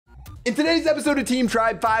In today's episode of Team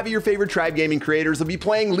Tribe, 5 of your favorite Tribe gaming creators will be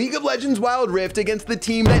playing League of Legends Wild Rift against the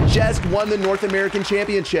team that just won the North American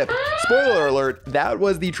Championship. Spoiler alert, that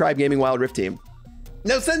was the Tribe Gaming Wild Rift team.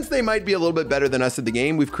 Now, since they might be a little bit better than us at the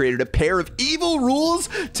game, we've created a pair of evil rules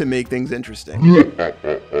to make things interesting.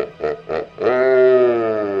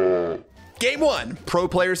 Game 1, pro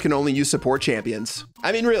players can only use support champions.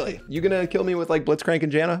 I mean, really, you gonna kill me with like Blitzcrank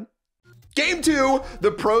and Janna? Game 2,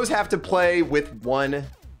 the pros have to play with one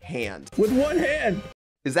hand. With one hand.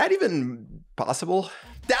 Is that even possible?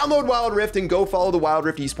 Download Wild Rift and go follow the Wild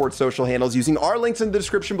Rift esports social handles using our links in the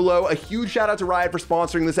description below. A huge shout out to Riot for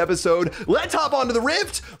sponsoring this episode. Let's hop onto the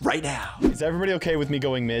Rift right now. Is everybody okay with me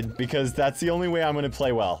going mid? Because that's the only way I'm going to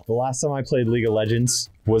play well. The last time I played League of Legends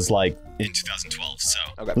was like in 2012, so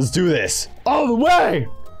okay. Let's do this. All the way!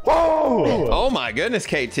 Whoa! Oh my goodness,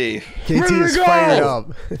 KT. KT is fired up.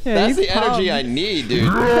 Yeah, that's the energy I need,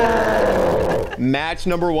 dude. Match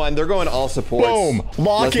number 1. They're going all support. Boom!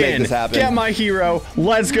 Lock in. Make this happen. Get my hero.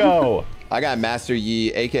 Let's go. I got Master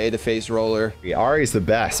Yi, aka the face roller. Ari's the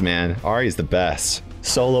best, man. Ari's the best.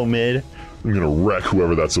 Solo mid. I'm gonna wreck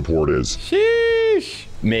whoever that support is. Sheesh.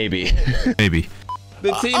 Maybe. Maybe.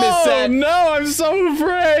 The team is set. Oh no, I'm so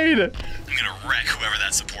afraid. I'm gonna wreck whoever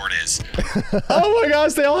that support is. Oh my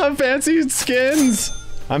gosh, they all have fancy skins.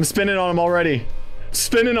 I'm spinning on them already.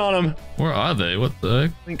 Spinning on them. Where are they? What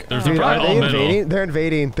the heck? There's Dude, a are they middle. invading? They're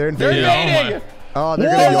invading. They're They're invading. invading. Oh, they're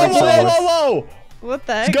gonna whoa, go whoa, whoa, whoa, whoa. What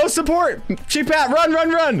the heck? Go support. Cheap Pat, run, run,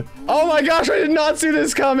 run. Oh my gosh, I did not see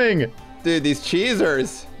this coming. Dude, these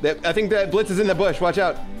cheesers. I think that Blitz is in the bush. Watch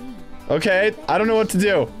out. Okay, I don't know what to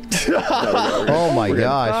do. Oh my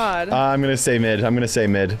gosh. I'm gonna say mid. I'm gonna say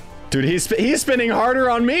mid. Dude, he's spinning harder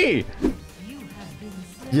on me.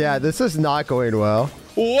 Yeah, this is not going well.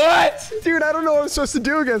 What? Dude, I don't know what I'm supposed to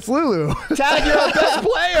do against Lulu. Tag, you're our best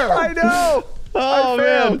player. I know. Oh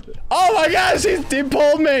man. Oh my gosh, he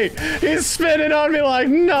pulled me. He's spinning on me like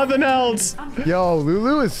nothing else. Yo,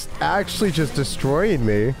 Lulu is actually just destroying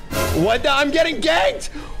me. What? I'm getting ganked.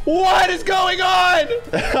 What is going on?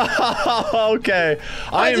 Okay.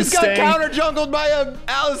 I just got counter jungled by a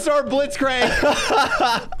Alistar Blitzcrank.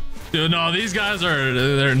 Dude, no, these guys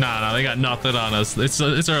they're not. They got nothing on us. It's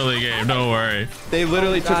early game. Don't worry. They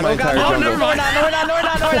literally took my entire Oh, jungle. never mind. No, we're not.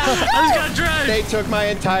 I just got dragged. They took my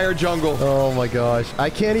entire jungle. Oh my gosh. I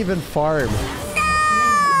can't even farm.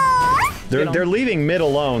 They're leaving mid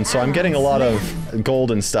alone, so I'm getting a lot of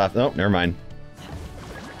gold and stuff. Oh, never mind.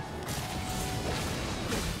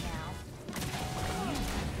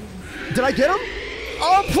 Did I get him?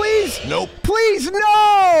 Oh, please. Nope. Please,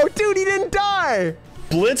 no. Dude, he didn't die.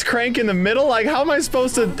 Blitzcrank in the middle? Like, how am I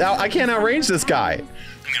supposed to... I can't outrange this guy. I'm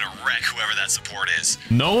gonna wreck whoever that support is.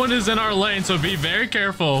 No one is in our lane, so be very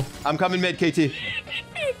careful. I'm coming mid, KT.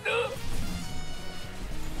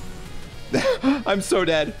 I'm so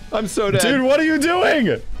dead. I'm so dead. Dude, what are you doing? Oh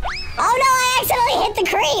no, I accidentally hit the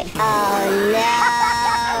creep. Oh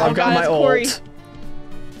no. I've got my Corey. ult.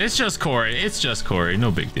 It's just Corey. It's just Corey.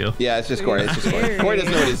 No big deal. Yeah, it's just Corey. It's just Corey. Corey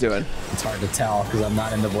doesn't know what he's doing. It's hard to tell because I'm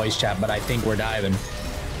not in the voice chat, but I think we're diving.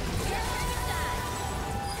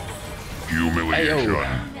 Humiliation.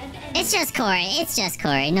 It's just Corey. It's just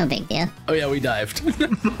Corey. No big deal. Oh yeah, we dived.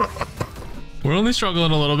 We're only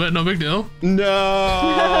struggling a little bit. No big deal. No.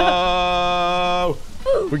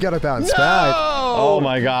 We gotta bounce back. Oh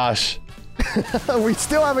my gosh. We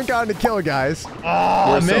still haven't gotten a kill, guys.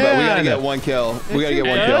 Oh, We're so man. bad. We gotta get one kill. We gotta get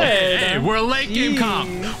one kill. Hey, we're a late game comp.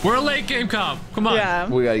 We're a late game comp. Come on. Yeah.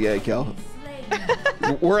 We gotta get a kill.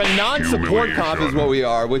 We're a non-support comp is what we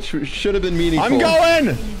are, which should have been meaningful. I'm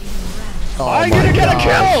going! Oh I'm my gonna get a gosh.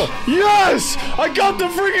 kill! Yes! I got the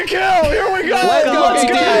freaking kill! Here we go! Let's go, Let's KT.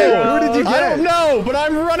 go! Who did you get? I don't know, but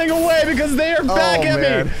I'm running away because they are back at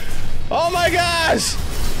man. me! Oh my gosh!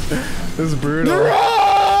 This is brutal.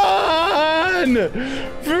 Run!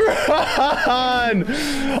 Run!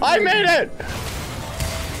 I made it!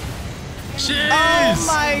 Jeez. Oh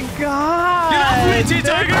my god. Get off me,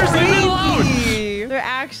 T-Tigers! Leave me alone! They're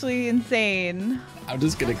actually insane. I'm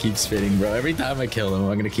just gonna keep spinning, bro. Every time I kill them,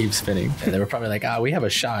 I'm gonna keep spinning. And they were probably like, we have a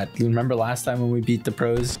shot. You remember last time when we beat the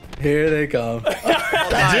pros? Here they come. Dude,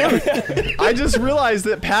 I just realized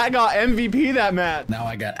that Pat got MVP that match. Now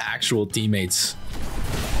I got actual teammates.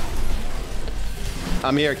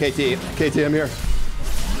 I'm here, KT. KT, I'm here.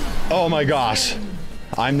 Oh my gosh.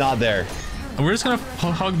 I'm not there. We're just gonna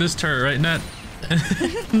hug this turret, right, Nat?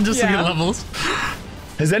 Just to get levels.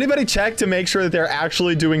 Has anybody checked to make sure that they're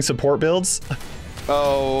actually doing support builds?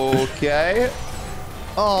 Okay.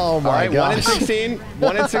 Oh my All right, gosh. 1 in 16.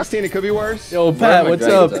 1 in 16. It could be worse. Yo, Pat, Where what's are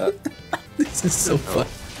my up? grades This is so fun.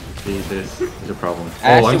 There's a problem.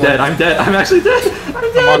 Oh, I'm dead. I'm dead. I'm actually dead.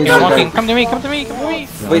 I'm walking. Come to me. Come to me. Come to me.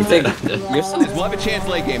 Wait, think. We'll have a chance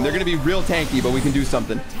late game. They're gonna be real tanky, but we can do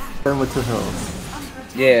something. Turn with 2 heals.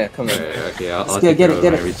 Yeah, come on. Okay, I'll get it.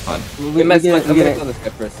 when I reach spawn. We get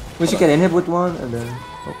it. We should get inhibit 1 and then.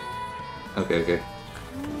 Oh. Okay.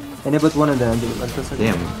 Inhibit 1 and then give it like a second.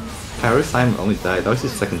 Damn. Paris time only died. That was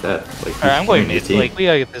his second death. Like, Alright, I'm going mid. Like, we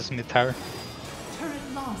gotta get this mid tower.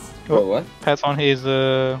 Oh, what? Pat's on his,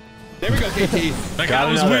 There we go, KT. That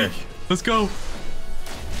guy was weak. Let's go.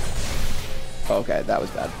 Okay, that was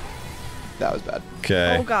bad. That was bad.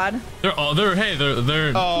 Okay. Oh god. They're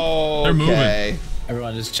moving.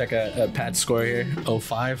 Everyone just check out Pat's score here.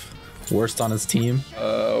 05. Worst on his team.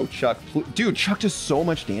 Oh, Chuck. Dude, Chuck does so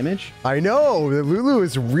much damage. I know. The Lulu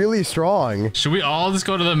is really strong. Should we all just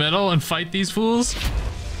go to the middle and fight these fools?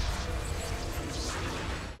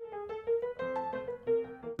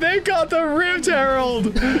 They got the Rift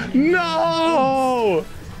Herald! No!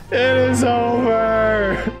 It is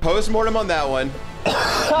over! Post-mortem on that one.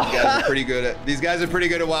 These guys are pretty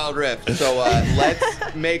good at Wild Rift. So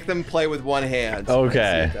let's make them play with one hand.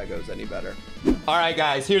 Okay. See if that goes any better. All right,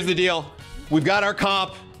 guys, here's the deal. We've got our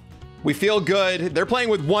comp. We feel good. They're playing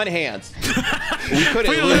with one hand. We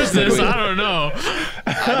couldn't lose this. I don't know.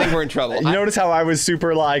 I think we're in trouble. You notice how I was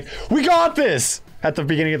super like, we got this! At the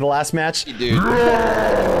beginning of the last match? Dude.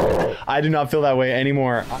 I do not feel that way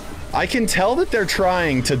anymore. I can tell that they're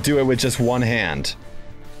trying to do it with just one hand.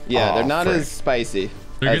 Yeah, they're not as spicy.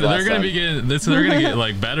 They're gonna get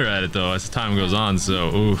like better at it though as time goes on.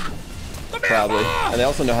 So, ooh. Probably. And they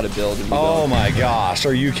also know how to build. And oh my gosh,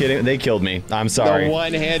 are you kidding? They killed me. I'm sorry. The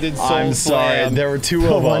one-handed soul I'm sorry. slam. There were 2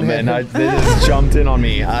 of them, and they just jumped in on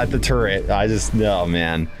me at the turret. Oh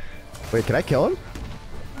man. Wait, can I kill him?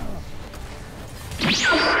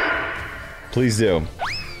 Please do.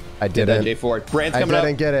 I didn't. J4. Brand's coming up.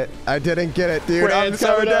 I didn't get it, dude. Brand's I'm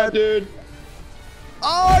so coming dead. up, dude.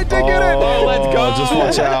 Oh, I did get it. Oh, let's go. Just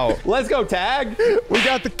watch out. Let's go, tag. We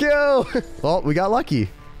got the kill. Well, we got lucky.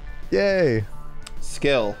 Yay.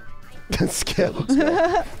 Skill. Skill.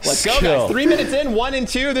 Let's go, guys. 3 minutes in, 1 and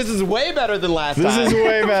 2. This is way better than last time. This is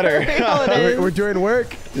way better. We're doing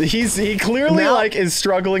work. He clearly like is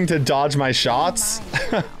struggling to dodge my shots.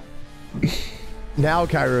 Now,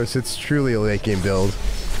 Kairos, it's truly a late game build.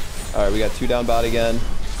 All right, we got 2 down bot again.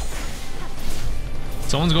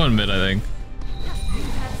 Someone's going mid, I think.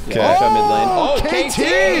 Okay. Mid lane. Oh, KT!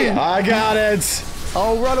 I got it.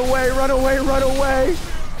 Oh, run away, run away, run away.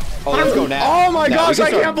 Oh, let's go now. Oh my gosh,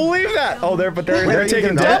 I can't believe that. Oh, they're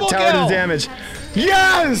taking tower damage.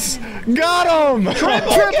 Yes! Got him!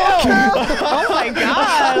 Triple kill! Oh my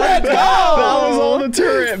god. Let's go! That was on the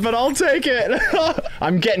turret, but I'll take it.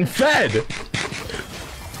 I'm getting fed.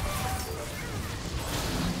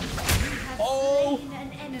 Oh!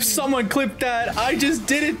 Someone clipped that. I just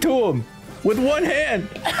did it to him with one hand.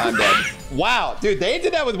 I'm dead. Wow, dude, they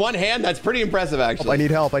did that with one hand. That's pretty impressive, actually. I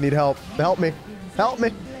need help. I need help. Help me. Help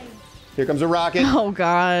me. Here comes a rocket. Oh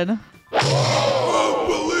god. Give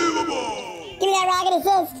me that rocket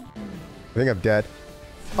assist. I think I'm dead.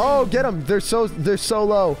 Oh, get them. They're so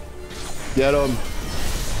low. Get him.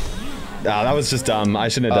 Ah, that was just dumb. I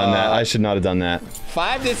shouldn't have done that. I should not have done that.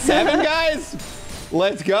 5 to 7, guys.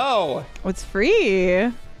 Let's go. It's free.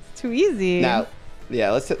 It's too easy. Now,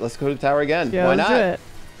 yeah, let's go to the tower again. Yeah, Why let's not?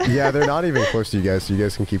 do it. Yeah, they're not even close to you guys, so you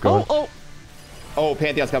guys can keep going. Oh,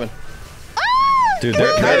 Pantheon's coming. Dude,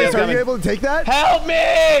 Guys, are you able to take that? Help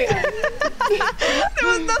me!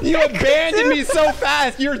 You abandoned me so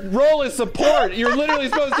fast. Your role is support. You're literally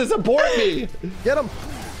supposed to support me. Get him.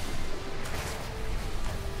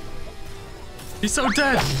 He's so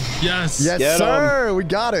dead. Yes. Yes, Get sir. We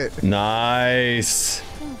got it. Nice.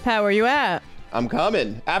 Pat, where you at? I'm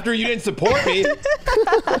coming. After you didn't support me. All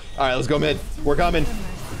right, let's go mid. We're coming.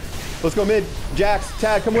 Let's go mid. Jax,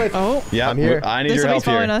 Tag, come with. Oh. Yeah, I'm here. I need There's your help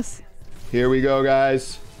somebody following here. us. Here we go,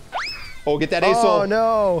 guys. Oh, get that ASOL. Oh,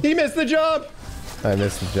 no. He missed the jump. I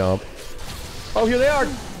missed the jump. Oh, here they are.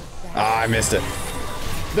 Ah, I missed it.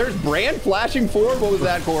 There's Brand flashing forward. What was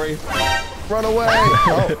that, Corey? Run away.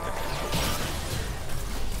 Oh.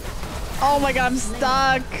 Oh my god, I'm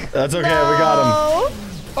stuck. That's okay. We got him.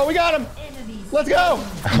 Oh, we got him. Let's go.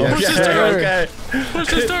 Push this turret. Okay. Push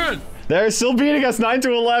this turret. They're still beating us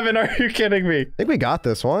 9-11. Are you kidding me? I think we got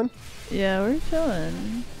this one. Yeah, we're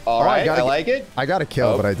chilling. All right, I like it. I got a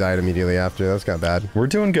kill, but I died immediately after. That's kind of bad. We're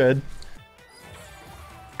doing good.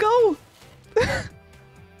 Go.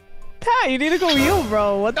 Pat, you need to go heal,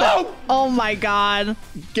 bro. What the? No. Oh my god.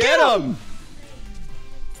 Get him.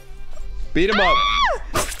 Beat him up.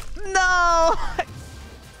 No.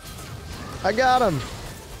 I got him.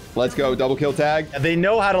 Let's go. Double kill tag. They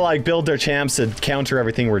know how to like build their champs to counter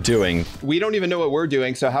everything we're doing. We don't even know what we're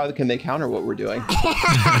doing, so how can they counter what we're doing?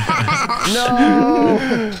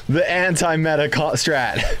 No! The anti-meta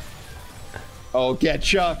strat. Oh, get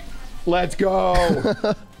Chuck. Let's go.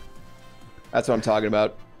 That's what I'm talking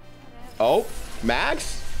about. Oh,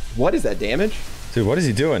 Max? What is that damage? Dude, what is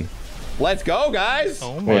he doing? Let's go, guys.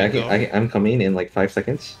 Oh my God. I'm coming in like 5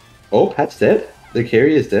 seconds. Oh, Pat's dead. The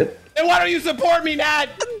carry is dead. Then why don't you support me, Nat?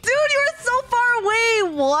 Dude, you're so far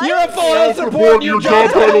away. What? You're a full health support. You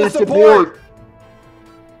don't have support.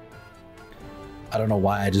 I don't know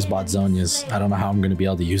why I just bought Zonia's. I don't know how I'm gonna be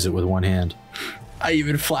able to use it with one hand. I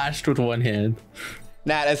even flashed with one hand.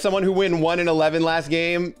 Nat, as someone who went 1-11 last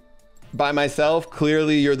game by myself,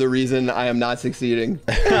 clearly you're the reason I am not succeeding.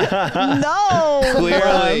 No.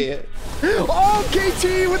 Clearly. Oh,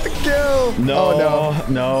 KT with the kill. No, oh,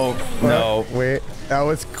 no. Wait, that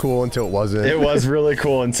was cool until it wasn't. It was really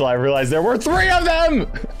cool until I realized there were 3 of them.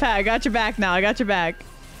 Pat, I got your back now. I got your back.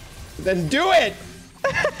 Then do it.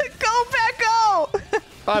 Go, Pat, go.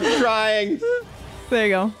 I'm trying. There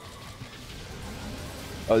you go.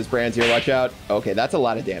 Oh, this Brand's here. Watch out. Okay, that's a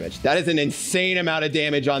lot of damage. That is an insane amount of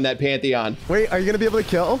damage on that Pantheon. Wait, are you going to be able to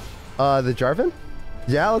kill the Jarvan?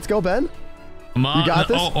 Yeah, let's go, Ben. Come on. You got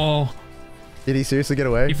this? Oh. Did he seriously get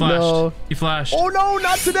away? He flashed. No. He flashed. Oh, no,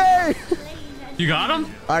 not today. You got him?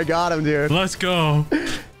 I got him, dude. Let's go.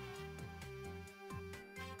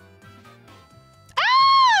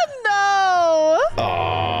 No.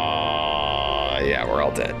 Oh, yeah, we're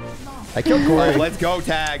all dead. I killed Corey. Oh, let's go,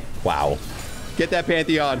 tag. Wow. Get that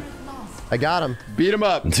Pantheon. I got him. Beat him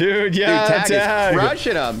up. Dude, yeah, Dude, tag. is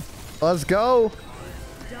crushing him. Let's go.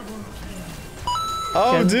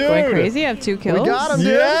 Oh, dude. Going crazy. I have 2 kills. We got him, dude.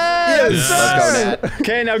 Yes, Let's sir. go, Nat.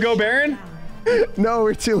 Okay, now go, Baron. No,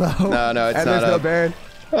 we're too low. No, it's and not there's no up. Baron.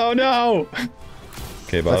 Oh, no.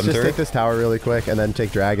 Okay, Let's bottom just turret. take this tower really quick and then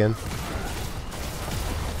take Dragon.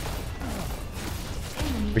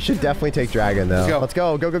 We should definitely take Dragon, though. Let's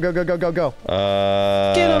go. Let's go. Go.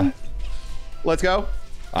 Get him. Let's go.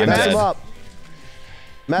 I'm Mess dead. him up.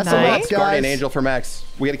 Mess him Nice. up, Guardian guys. Angel for Max.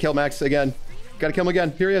 We gotta kill Max again. Gotta kill him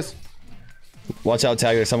again. Here he is. Watch out,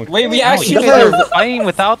 tag. There's someone. Wait, we actually That's are fighting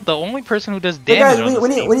without the only person who does Hey damage guys, on we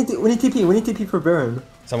this need TP. We need TP for Baron.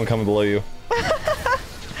 Someone coming below you.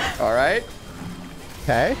 All right.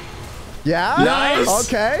 Okay. Yeah? Nice.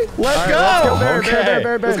 Okay. Let's go. Let's go, Baron. Okay.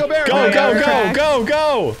 Baron. Let's go, Baron. Go.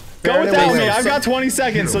 Go Baron without and me. Wilson. I've got 20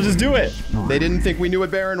 seconds, so just do it. They didn't think we knew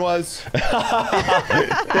what Baron was. They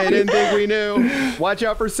didn't think we knew. Watch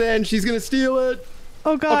out for Singe. She's gonna steal it.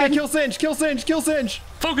 Oh God. Okay, kill Singe. Kill Singe. Kill Singe.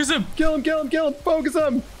 Focus him. Kill him. Focus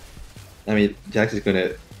him. I mean, Jax is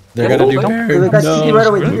gonna. They're gonna do Don't- Baron. guys, TP right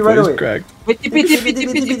away. TP right away. Cracked. Wait,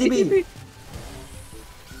 TP.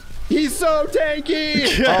 He's so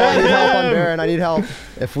tanky. Oh, I need help on Baron. I need help.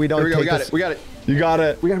 If we don't Here we go. take We got this, it. We got it. You got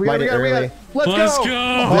it. We got it. Let's Let's go. go.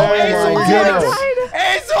 Oh, Oh my Azel's goodness. here.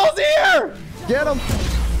 Azel's here. get him.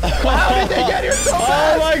 How did they get here so Oh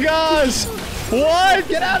fast? my gosh. What?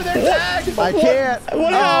 Get out of there, tag. I can't.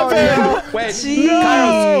 What Oh, happened? no. Wait,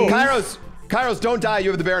 No. Kairos, don't die. You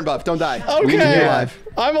have the Baron buff. Don't die. We need you Okay. alive.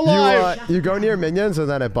 I'm alive. You go near minions and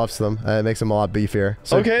then it buffs them. It makes them a lot beefier.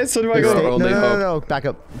 So Okay, so do I You're go? our only hope. No. Back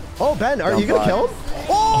up. Oh, Ben, are you Jump gonna kill him?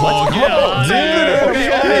 Oh, yeah. Dude,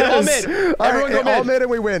 Okay, all yes. mid. Everyone go All mid. mid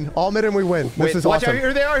and we win. All mid and we win. Wait, This is watch awesome. out.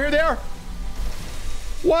 Here they are.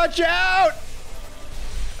 Watch out.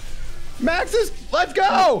 Max is. Let's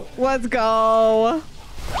go. Let's go.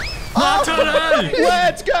 Not today.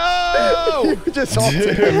 Let's go. Just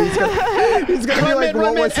ulted him. He's gonna be Run like, mid.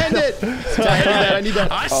 what was End it. I need that.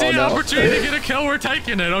 I see an opportunity to get a kill. We're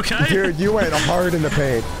taking it, okay? Dude, you went hard in the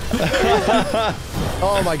paint.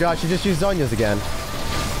 Oh my gosh, you just used Zonya's again.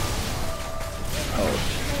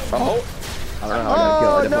 Oh. I don't know how I got to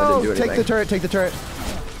kill. I definitely no! didn't do anything. Take the turret.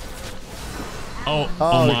 Oh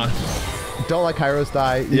Oh. my. Don't let Kairos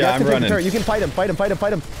die. You Yeah, have to I'm take running. the turret. You can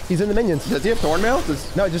fight him. He's in the minions. Does he have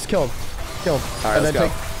Thornmail? No, just kill him. All right, and let's then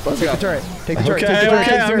go. take the turret. Take the turret. Okay, take the turret. okay,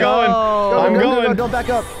 take the I'm turret. going. I'm Go, going. don't back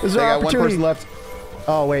up. This is They our got one opportunity. person left.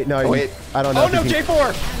 Oh wait, no. Wait. I don't know. Oh if no, you can-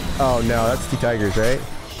 J4. Oh no, that's T Tigers, right?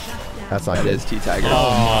 That's not That good. is T-Tiger.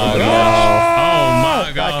 Oh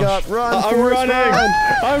my Back gosh. up, run. I'm Forrest, running. run.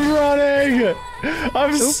 I'm running.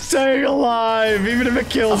 I'm staying alive, even if it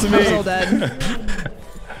kills I'm me. so dead.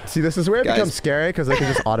 See, this is where it Guys. becomes scary because they can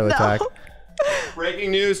just auto attack.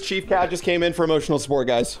 Breaking news: Chief Cat just came in for emotional support,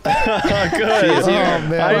 guys. Good. She is here. Oh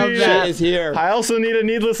man. I love need- that. She is here. I also need a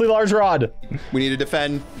needlessly large rod. We need to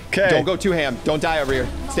defend. 'Kay. Don't go too ham. Don't die over here.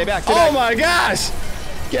 Stay back. Stay Oh back. my gosh.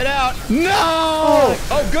 Get out. No.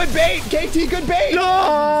 Oh, good bait. KT, good bait.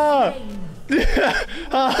 No. That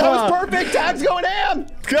was perfect. Tag's going ham.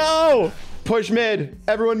 Go. Push mid.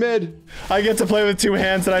 Everyone mid. I get to play with 2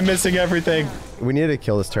 hands and I'm missing everything. We need to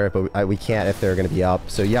kill this turret, but we can't if they're going to be up.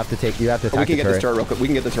 So you have to take. You have to attack We can the get this turret real quick. We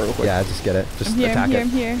can get this turret real quick. Yeah, just get it. Just I'm here, attack I'm here, it. I'm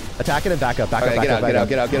here. Attack it and back up. Back up. Okay, Back get up. out. Back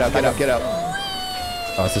Get up. out. Get out. Get out. Get out. Get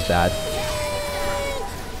out. Oh, this is bad.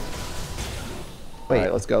 Wait, all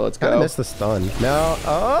right, let's go. Let's I go. missed the stun. No.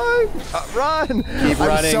 Oh, run. Keep I'm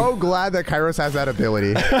running. so glad that Kairos has that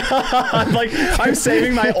ability. I'm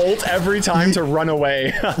saving my ult every time to run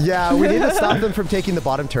away. Yeah, we need to stop them from taking the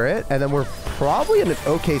bottom turret, and then we're probably in an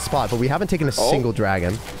okay spot, but we haven't taken a single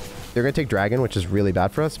dragon. They're gonna take dragon, which is really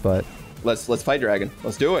bad for us, but Let's fight dragon.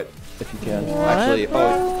 Let's do it if you can. Actually,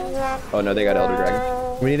 oh no, they got elder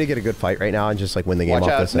dragon. we need to get a good fight right now and just like win the game Watch off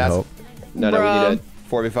out. this and hope. No, we need a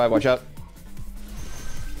 4v5. Watch out.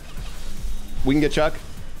 We can get Chuck.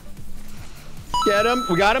 Get him.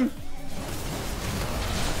 We got him.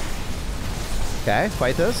 Okay,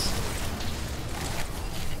 fight this.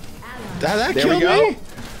 That There we killed go. me?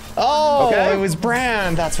 Oh, Okay. it was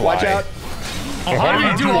Brand. That's why. Watch out. Oh, how do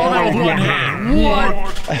you do all that with one hand? What?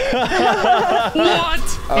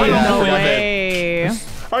 What? Oh, yeah. No forget that. way.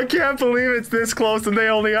 I can't believe it's this close and they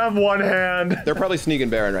only have 1 hand. They're probably sneaking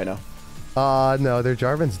Baron right now. No, their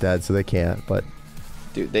Jarvan's dead, so they can't, but...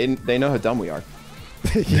 Dude, they know how dumb we are.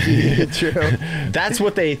 True. That's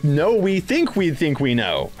what they know. We think we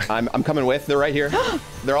know. I'm coming with. They're right here.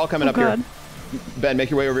 They're all coming up God. here. Ben, make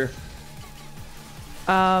your way over here.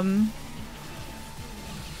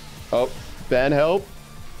 Oh, Ben, help.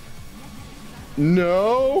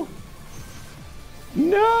 No.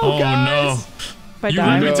 No, Oh guys. no. If I You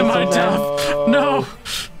die, led me to my I'm death. No.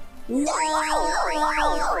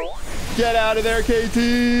 Get out of there,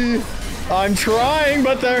 KT. I'm trying,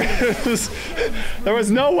 but there was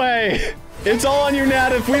no way. It's all on you,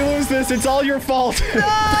 Nat. If we lose this, it's all your fault. No!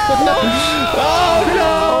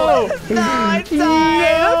 Oh no! No, I died.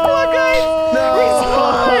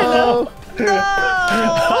 No!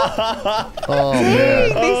 Oh, man.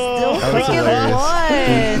 They still That was freaking hilarious.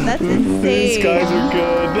 won. That's insane. These guys are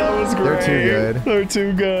good. That was great. They're too good. They're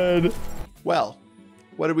too good. Well,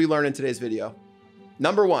 what did we learn in today's video?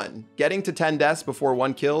 Number 1, getting to 10 deaths before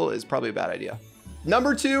 1 kill is probably a bad idea.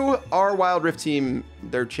 Number 2, our Wild Rift team,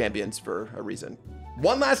 they're champions for a reason.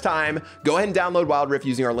 One last time, go ahead and download Wild Rift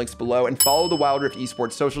using our links below and follow the Wild Rift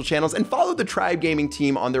esports social channels and follow the Tribe Gaming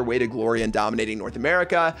team on their way to glory and dominating North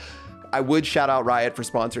America. I would shout out Riot for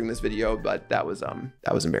sponsoring this video, but that was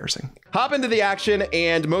embarrassing. Hop into the action,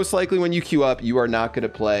 and most likely when you queue up, you are not gonna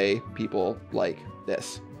play people like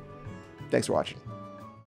this. Thanks for watching.